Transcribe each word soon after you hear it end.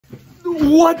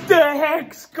What the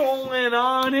heck's going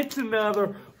on? It's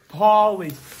another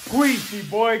PAULY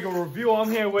Gweasy Burger review. I'm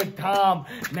here with Tom,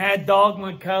 MADDOG,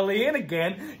 McCauley, and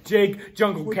again, Jake,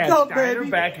 Jungle Cat Steiner,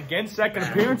 back again, second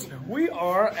appearance. We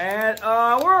are at,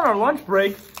 we're on our lunch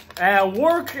break at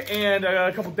work, and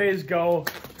a couple days ago,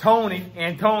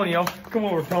 Antonio, come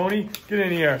over, Tony, get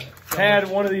in here, had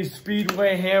one of these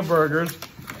Speedway hamburgers.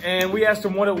 And we asked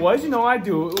him what it was. You know,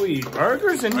 we eat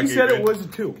burgers, and he said it was a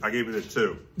 2. I gave it a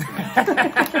 2.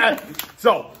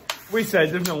 So, we said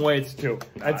there's no way it's 2.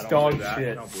 That's dog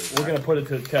shit. We're going to put it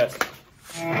to the test.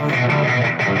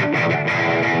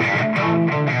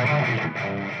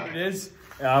 It is.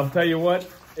 I'll tell you what,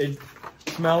 it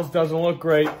smells, doesn't look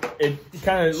great. It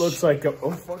kind of looks like a, oh,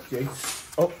 fuck, Jake.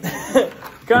 Oh,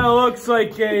 kind of looks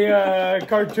like a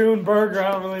cartoon burger.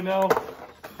 I don't really know.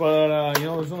 But, you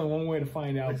know, there's only one way to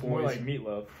find out, it's boys. more like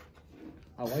meatloaf.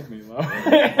 I like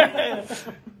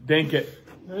meatloaf. Dink it.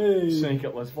 Hey. Sink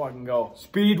it. Let's fucking go.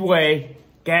 Speedway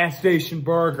gas station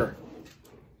burger.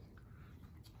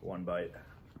 One bite.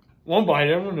 One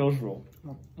bite. Everyone knows the rule.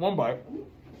 One bite.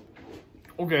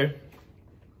 Okay.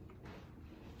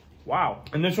 Wow.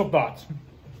 Initial thoughts.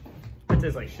 It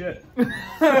tastes like shit.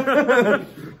 I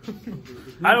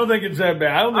don't think it's that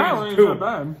bad. I don't think it's a 2.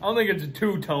 Bad. I don't think it's a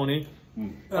 2, Tony. I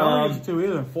don't think it's 2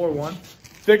 either. 4-1.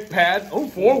 Thick pad. Oh,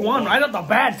 4-1. Right off the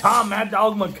bat, Tom,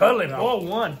 MADDOG, McCauley.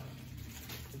 4-1.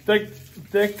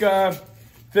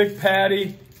 Thick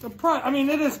patty. I mean,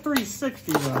 it is $3.60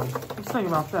 though. Let's think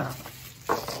about that.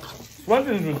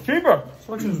 Swenson's was cheaper.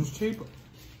 Swenson's was cheaper.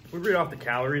 We read off the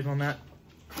calories on that.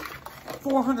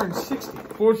 460.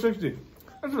 460.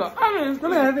 That's what I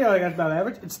feel like that's about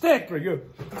average. It's thick. Pretty good.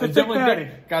 It's a thick patty.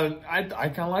 I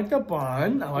kind of like the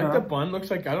bun. I like the bun. Looks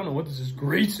like, I don't know what this is.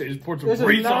 Grease. They just poured some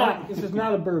grease on it. This is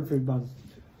not a bird food bun.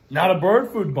 Not a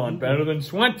bird food bun. Better than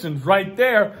Swenson's right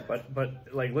there. But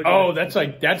like, look. Oh, that's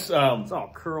it's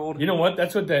all curled. You know what?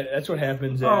 That's what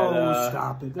happens at. Oh,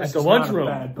 stop it. This at the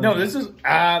lunchroom. No, this is. If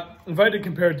I had to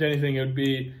compare it to anything, it would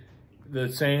be the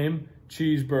same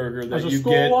cheeseburger that you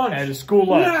get at a school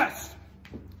lunch. Yes.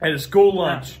 At a school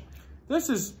lunch. Yeah. This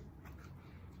is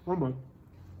one bite.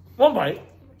 One bite.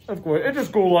 Of course. It's a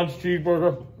school lunch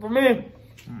cheeseburger. For me.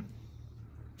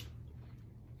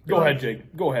 Go ahead,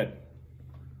 Jake. Go ahead.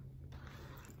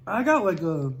 I got like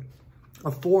a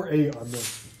 4.8 on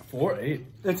this. 4.8.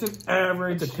 It's an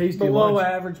average, it's a tasty below lunch.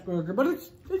 Average burger, but it's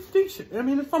decent. I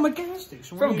mean, it's from a gas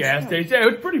station. From a gas station. Yeah,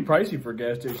 it's pretty pricey for a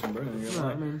gas station burger. Yeah,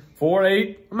 I mean,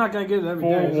 4.8. I'm not gonna get it every day.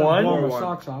 4.1. Blow my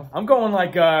socks off. I'm going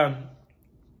like a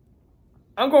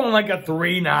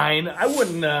 3.9. I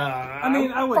wouldn't. I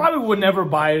mean, I probably would never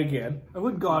buy it again. I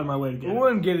wouldn't go out of my way to get it. I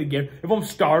wouldn't get it again. If I'm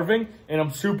starving and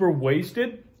I'm super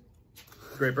wasted,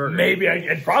 great burger. Maybe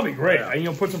it's probably great. Yeah. You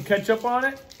know, put some ketchup on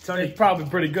it. It's probably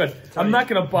pretty good. I'm not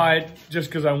gonna buy it just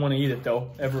because I want to eat it though,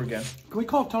 ever again. Can we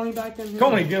call Tony back in here?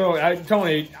 Tony, you know,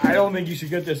 Tony, I don't think you should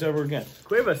get this ever again.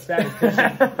 We have a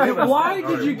statistician. Why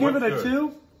did you give it a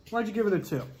 2? Why'd you give it a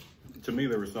 2? To me,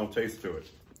 there was no taste to it.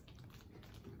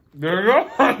 There you go.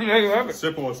 There you have it.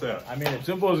 Simple as that. I mean, it's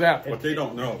simple as that. What they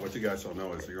don't know, what you guys don't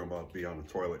know, is you're about to be on the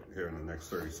toilet here in the next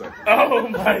 30 seconds. Oh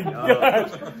my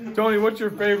gosh. Tony, what's your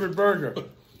favorite burger?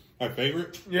 My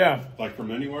favorite? Yeah. Like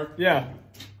from anywhere? Yeah.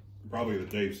 Probably the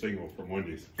Dave Single from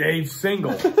Wendy's. Dave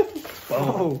Single.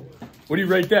 Oh. What do you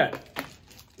rate that?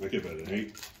 I give it an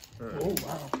 8. Oh,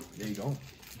 wow. There you go.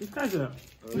 This guy's a...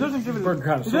 It doesn't give it,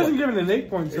 doesn't give it an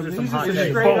 8.7. He's just a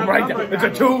straight boom, right there. It's a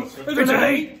 2. It's an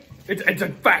 8. It's a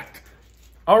fact.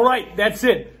 All right, that's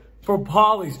it for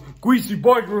PAULY's Gweasy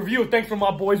Burger review. Thanks for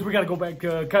my boys. We got to go back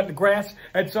cutting the grass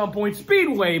at some point.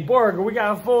 Speedway Burger. We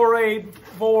got a 4.8,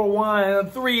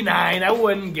 4.1, 3.9. I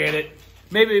wouldn't get it.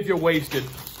 Maybe if you're wasted.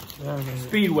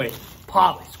 Speedway,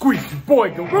 PAULY's Gweasy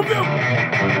Burger review.